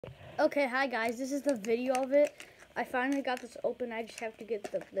Okay, hi guys. This is the video of it. I finally got this open. I just have to get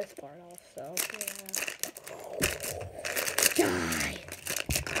this part off. So, die.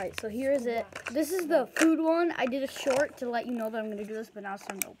 Alright, so here is it. This is the food one. I did a short to let you know that I'm gonna do this, but now it's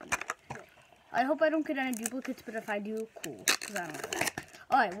time to open it. I hope I don't get any duplicates, but if I do, cool. Cause I don't know that.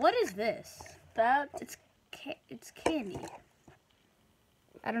 Alright, what is this? It's candy.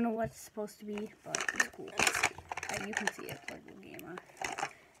 I don't know what it's supposed to be, but it's cool. You can see it, Lego Gamer.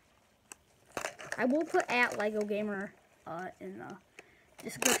 I will put at Lego Gamer in the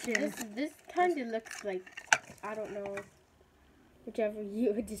description. This kind of looks like, I don't know, whichever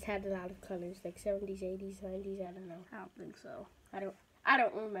you just had a lot of colors, like 70s, 80s, 90s. I don't know. I don't think so. I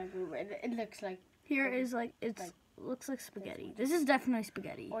don't remember. But it looks like here is looks like spaghetti. This is definitely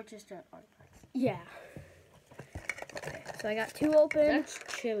spaghetti. Or just an art box. Yeah. Okay, so I got two open. That's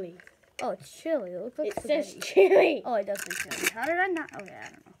chili. Oh, it's chili. It looks like It spaghetti. says chili. Oh, it does say chili. How did I not? Okay, I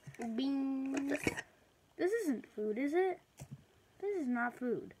don't know. Beans. This isn't food, is it? This is not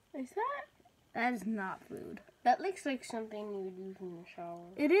food. Is that? That is not food. That looks like something you would use in the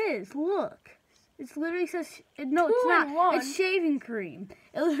shower. It is. Look. It literally says, no, it's not. It's shaving cream.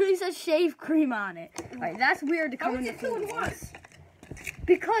 It literally says shave cream on it. Alright, that's weird to come in the food ones.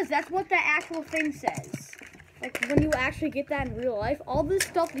 Because that's what the actual thing says. Like, when you actually get that in real life, all this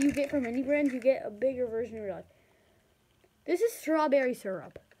stuff that you get from indie brands, you get a bigger version in real life. This is strawberry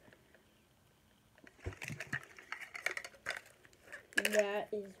syrup. That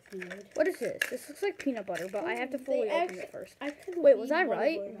is weird. What is this? This looks like peanut butter, but I have to fully open it first. Wait, Wait, was I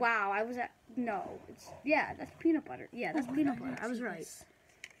right? Wow, I was at... No. Yeah, that's peanut butter. Yeah, that's peanut butter. I was right.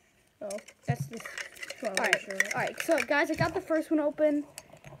 Oh, that's the strawberry Alright, syrup. alright. So, guys, I got the first one open.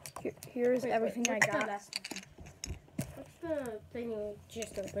 Here's everything I got. What's the thing you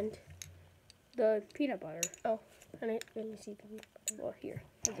just opened? The peanut butter. Oh, let me see the peanut butter. Well, here.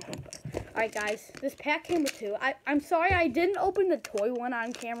 Here's the peanut butter. Alright, guys. This pack came with two. I'm sorry I didn't open the toy one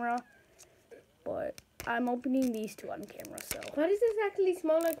on camera, but I'm opening these two on camera, so. Why does this actually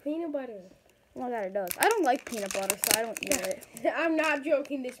smell like peanut butter? Oh my god, it does. I don't like peanut butter, so I don't eat it. I'm not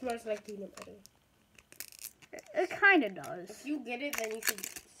joking. This smells like peanut butter. It kind of does. If you get it, then you can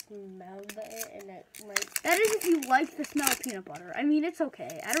smell it, and it might. That is if you like the smell of peanut butter. I mean, it's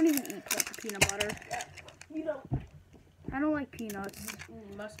okay. I don't even eat peanut butter. You don't. I don't like peanuts.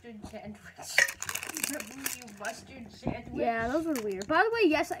 Mustard sandwich. Mustard sandwich. Yeah, those were weird. By the way,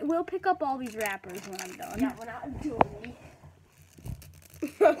 yes, I will pick up all these wrappers when I'm done. Yeah, when I'm doing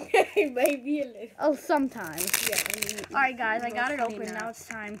okay, maybe a little. Oh, sometimes. Yeah. Alright, guys, I got it open. Now it's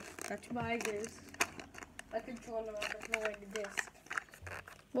time. That's my disc. I control them. There's no way to disc.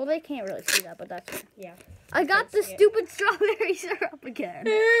 Well, they can't really see that, but that's it. Yeah. I got the stupid strawberry syrup again.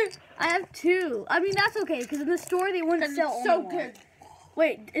 I have two. I mean, that's okay, because in the store they wouldn't sell only so one. good.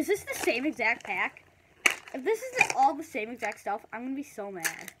 Wait, is this the same exact pack? If this is all the same exact stuff, I'm going to be so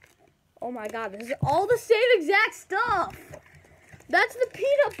mad. Oh my god, this is all the same exact stuff. That's the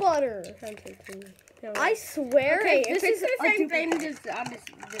peanut butter. I swear. Okay, if this is the same thing,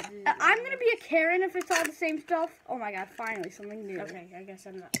 I'm going to be a Karen if it's all the same stuff. Oh my god, finally, something new. Okay, I guess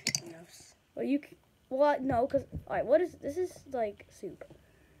I'm not taking those. Well, what? No, because, alright, what is, this is like soup.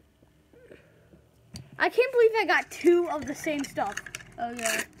 I can't believe I got two of the same stuff. Oh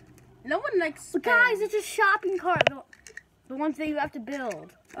yeah. No one likes Spam. Guys, it's a shopping cart. The ones that you have to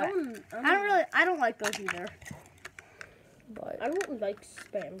build. I don't like those either. But I don't like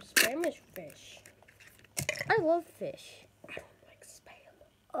Spam. Spam is fish. I love fish. I don't like Spam.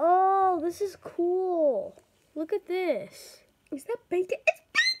 Oh, this is cool. Look at this. Is that bacon? It's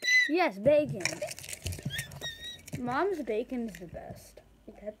bacon! Yes, bacon. Mom's bacon is the best.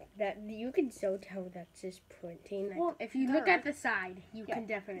 That you can so tell that's just protein. Like, well, if you look at the side, you can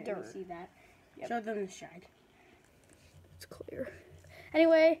definitely see that. Yep. Show them the side. It's clear.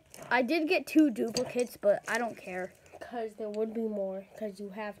 Anyway, I did get two duplicates, but I don't care. Because there would be more. Because you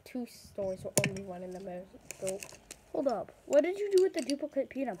have two stores or only one in the middle. Hold up. What did you do with the duplicate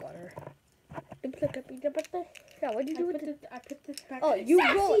peanut butter? Duplicate peanut butter? Yeah, what did you do with it? I put this back. Oh, you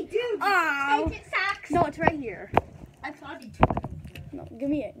roll it. Dude, oh. No, it's right here. I thought you took it. No, give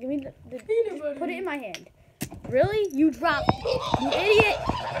me it. Give me the peanut butter. Put it in my hand. Really? You dropped it. You idiot.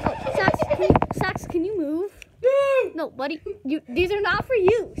 Oh, Sax, can you move? No, buddy. These are not for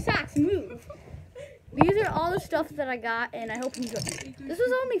you. Sax, move. These are all the stuff that I got, and I hope you enjoy. This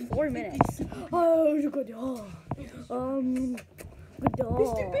was only 4 minutes. Oh, it's a good dog. Good dog.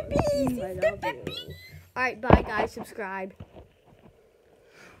 Mr. Pippi. I love you. All right, bye, guys. Subscribe.